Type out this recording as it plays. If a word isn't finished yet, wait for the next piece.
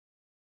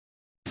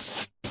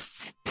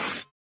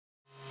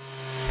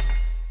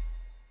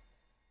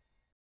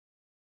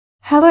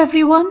Hello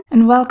everyone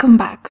and welcome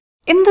back.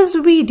 In this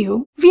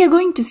video, we are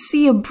going to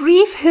see a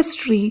brief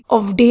history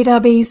of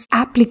database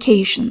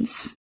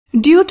applications.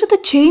 Due to the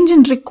change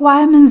in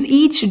requirements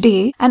each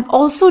day and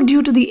also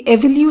due to the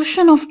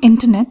evolution of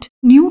internet,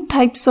 new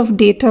types of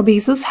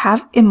databases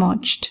have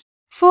emerged.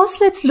 First,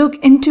 let's look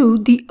into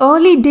the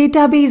early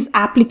database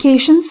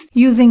applications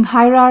using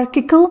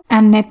hierarchical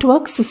and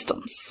network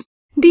systems.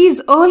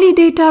 These early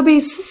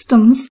database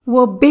systems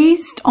were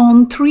based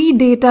on three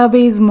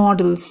database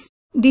models: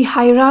 the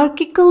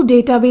hierarchical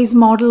database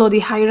model or the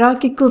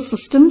hierarchical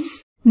systems,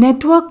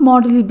 network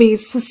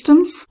model-based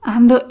systems,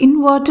 and the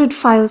inverted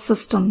file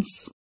systems.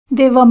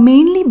 They were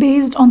mainly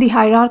based on the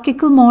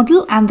hierarchical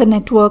model and the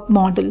network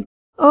model.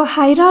 A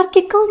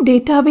hierarchical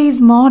database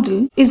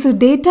model is a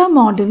data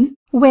model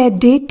where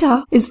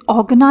data is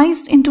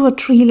organized into a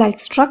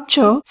tree-like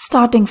structure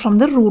starting from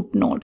the root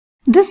node.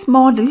 This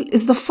model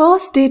is the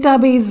first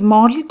database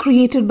model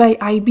created by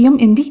IBM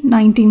in the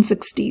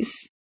 1960s.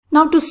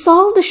 Now, to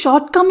solve the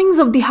shortcomings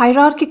of the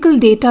hierarchical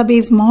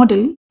database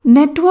model,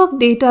 network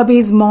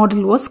database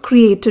model was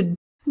created.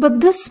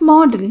 But this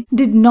model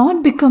did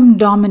not become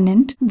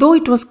dominant, though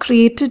it was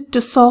created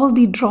to solve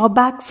the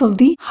drawbacks of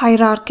the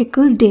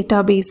hierarchical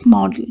database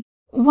model.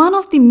 One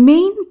of the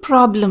main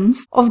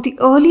problems of the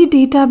early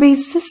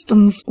database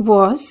systems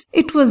was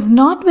it was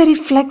not very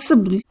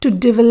flexible to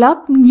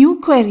develop new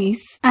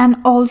queries, and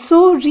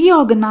also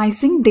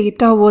reorganizing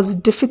data was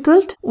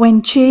difficult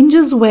when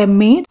changes were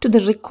made to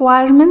the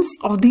requirements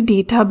of the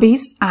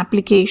database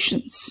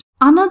applications.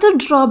 Another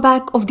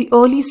drawback of the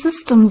early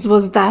systems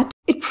was that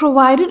it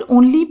provided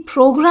only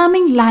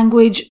programming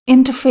language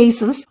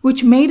interfaces,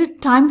 which made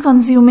it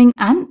time-consuming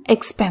and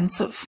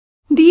expensive.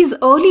 These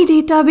early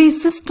database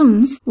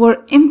systems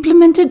were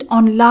implemented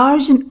on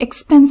large and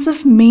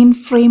expensive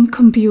mainframe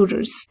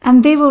computers,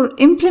 and they were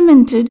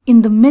implemented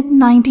in the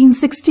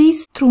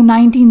mid-1960s through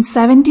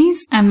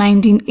 1970s and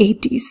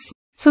 1980s.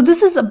 So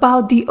this is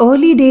about the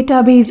early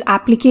database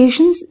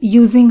applications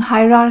using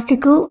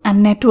hierarchical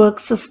and network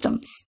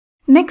systems.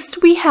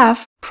 Next, we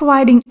have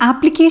providing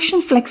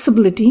application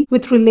flexibility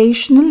with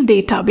relational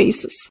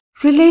databases.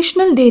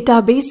 Relational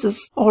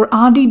databases, or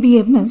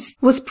RDBMS,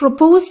 was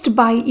proposed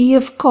by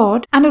E.F.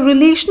 Codd, and a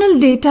relational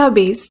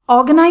database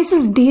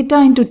organizes data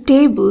into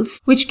tables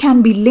which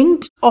can be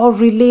linked or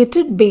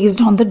related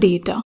based on the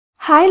data.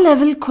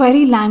 High-level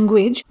query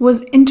language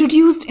was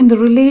introduced in the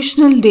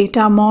relational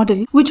data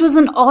model, which was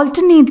an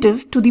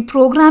alternative to the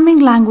programming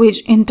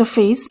language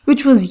interface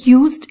which was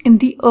used in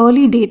the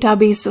early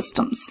database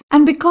systems.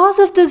 And because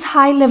of this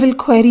high-level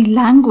query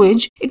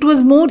language, it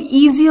was more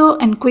easier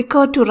and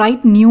quicker to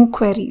write new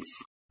queries.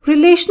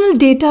 Relational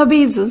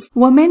databases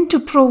were meant to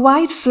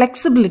provide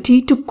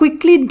flexibility to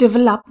quickly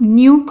develop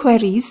new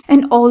queries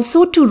and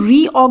also to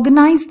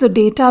reorganize the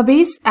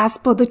database as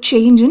per the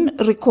change in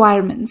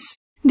requirements.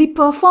 The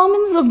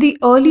performance of the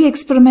early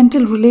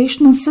experimental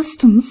relational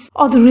systems,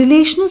 or the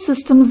relational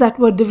systems that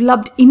were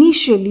developed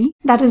initially,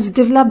 that is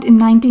developed in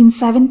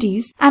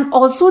 1970s, and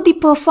also the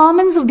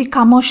performance of the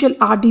commercial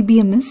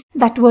RDBMS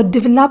that were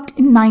developed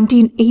in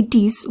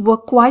 1980s were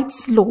quite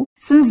slow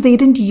since they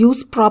didn't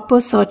use proper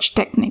search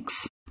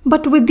techniques.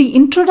 But with the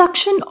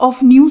introduction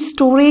of new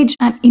storage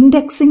and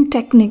indexing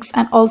techniques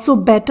and also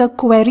better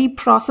query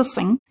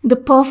processing, the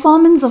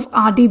performance of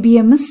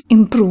RDBMS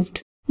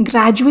improved.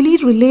 Gradually,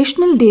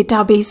 relational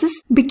databases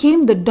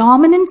became the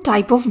dominant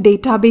type of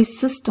database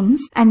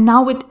systems, and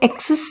now it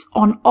exists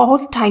on all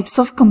types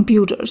of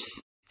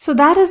computers. So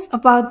that is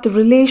about the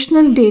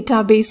relational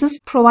databases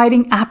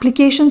providing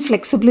application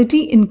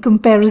flexibility in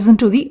comparison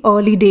to the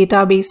early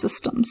database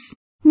systems.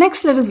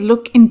 Next, let us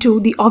look into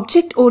the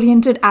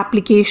object-oriented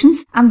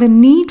applications and the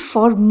need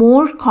for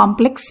more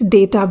complex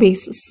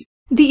databases.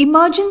 The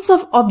emergence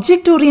of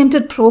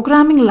object-oriented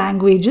programming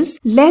languages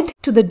led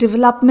to the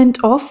development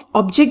of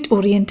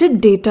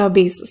object-oriented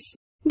databases.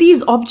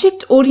 These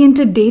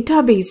object-oriented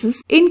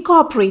databases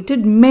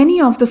incorporated many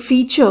of the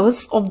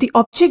features of the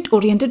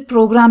object-oriented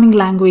programming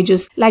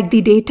languages, like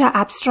the data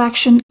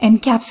abstraction,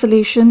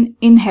 encapsulation,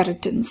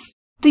 inheritance.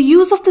 The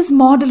use of this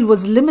model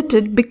was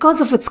limited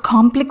because of its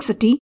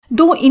complexity,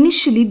 though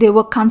initially they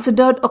were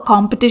considered a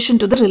competition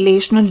to the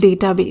relational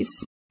database.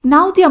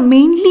 Now they are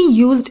mainly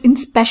used in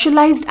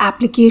specialized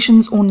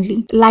applications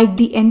only, like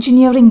the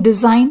engineering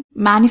design,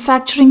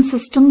 manufacturing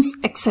systems,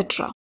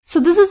 etc. So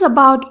this is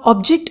about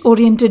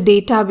object-oriented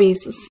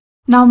databases.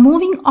 Now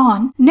moving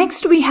on,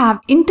 next we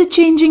have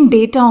interchanging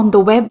data on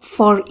the web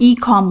for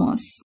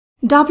e-commerce.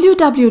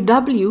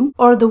 WWW,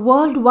 or the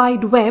World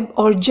Wide Web,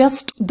 or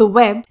just the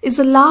web, is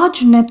a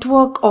large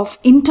network of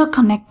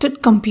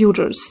interconnected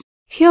computers.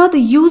 Here, the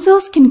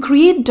users can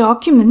create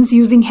documents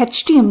using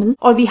HTML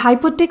or the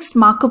hypertext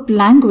markup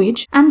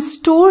language and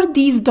store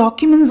these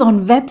documents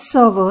on web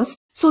servers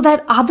so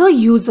that other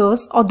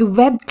users or the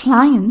web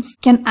clients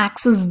can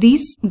access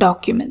these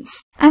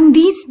documents. And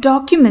these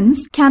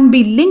documents can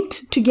be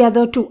linked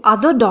together to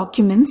other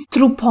documents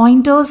through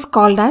pointers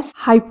called as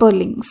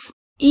hyperlinks.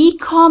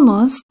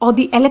 E-commerce, or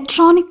the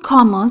electronic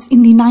commerce,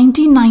 in the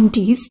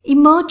 1990s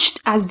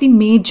emerged as the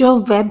major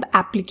web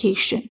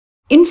application.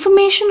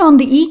 Information on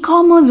the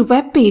e-commerce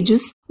web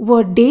pages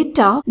were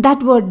data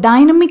that were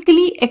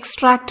dynamically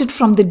extracted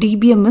from the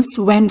DBMS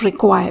when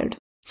required.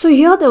 So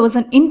here there was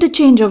an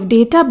interchange of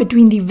data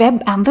between the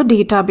web and the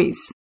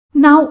database.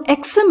 Now,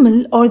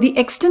 XML or the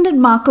extended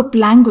markup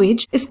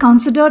language is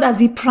considered as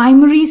the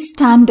primary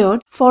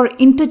standard for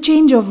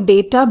interchange of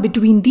data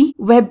between the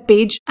web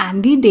page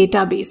and the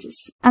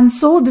databases. And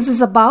so this is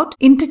about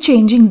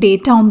interchanging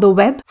data on the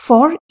web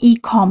for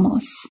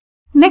e-commerce.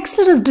 Next,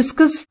 let us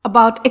discuss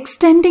about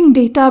extending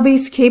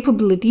database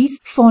capabilities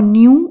for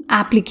new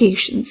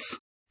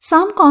applications.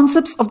 Some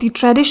concepts of the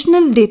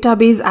traditional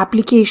database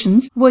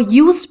applications were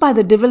used by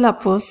the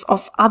developers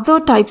of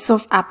other types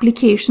of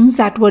applications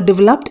that were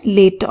developed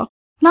later.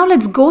 Now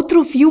let's go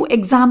through few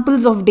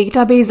examples of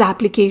database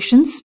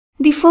applications.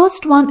 The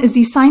first one is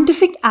the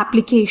scientific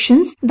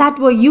applications that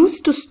were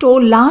used to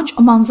store large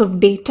amounts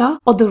of data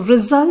or the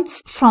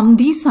results from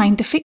the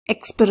scientific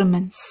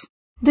experiments.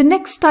 The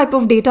next type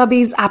of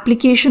database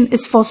application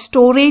is for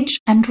storage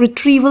and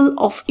retrieval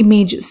of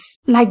images,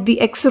 like the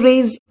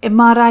X-rays,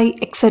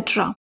 MRI,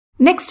 etc.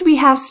 Next, we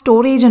have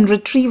storage and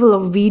retrieval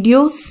of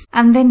videos,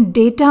 and then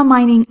data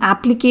mining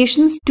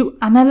applications to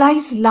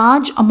analyze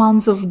large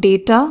amounts of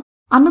data.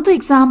 Another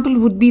example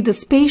would be the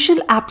spatial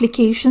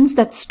applications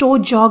that store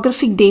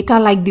geographic data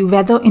like the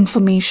weather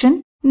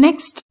information.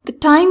 Next, the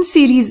time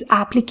series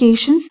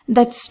applications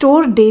that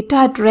store data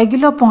at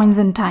regular points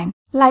in time,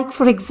 like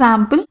for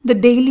example, the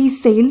daily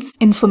sales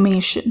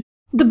information.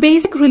 The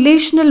basic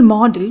relational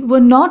model were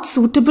not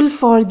suitable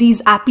for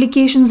these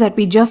applications that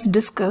we just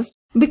discussed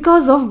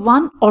because of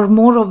one or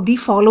more of the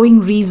following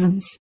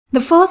reasons. The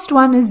first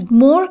one is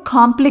more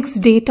complex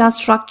data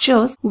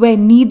structures were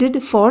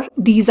needed for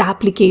these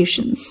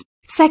applications.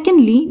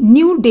 Secondly,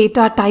 new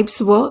data types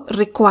were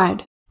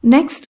required.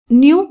 Next,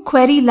 new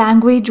query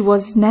language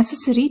was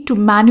necessary to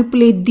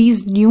manipulate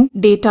these new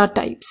data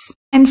types.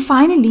 And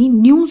finally,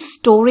 new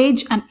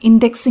storage and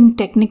indexing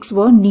techniques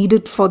were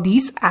needed for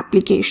these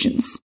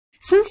applications.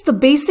 Since the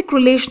basic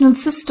relational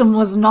system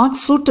was not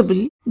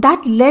suitable,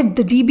 that led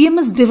the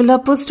DBMS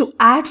developers to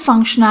add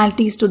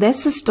functionalities to their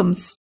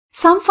systems.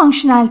 Some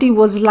functionality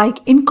was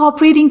like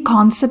incorporating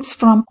concepts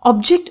from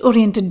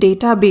object-oriented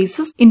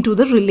databases into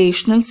the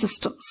relational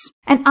systems.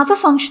 And other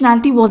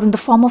functionality was in the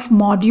form of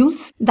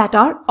modules that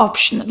are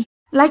optional.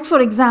 Like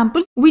for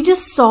example, we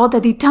just saw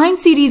that the time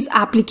series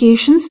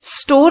applications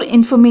store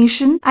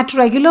information at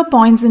regular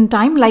points in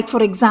time, like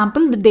for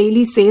example, the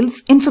daily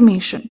sales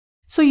information.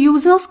 So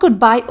users could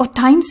buy a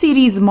time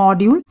series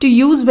module to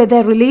use with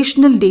their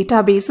relational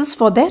databases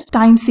for their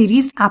time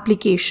series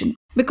application.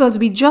 Because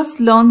we just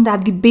learned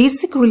that the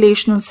basic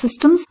relational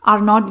systems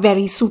are not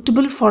very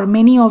suitable for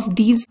many of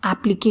these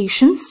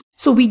applications.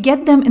 So we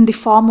get them in the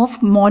form of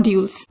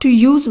modules to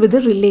use with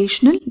the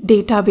relational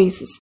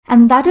databases.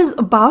 And that is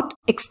about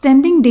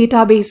extending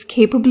database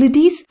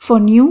capabilities for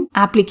new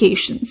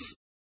applications.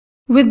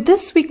 With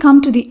this, we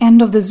come to the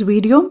end of this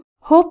video.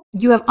 Hope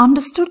you have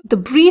understood the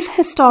brief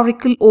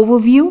historical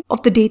overview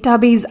of the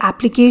database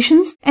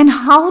applications and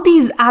how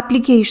these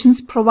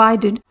applications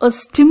provided a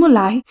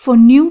stimuli for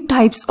new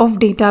types of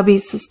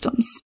database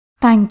systems.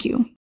 Thank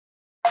you.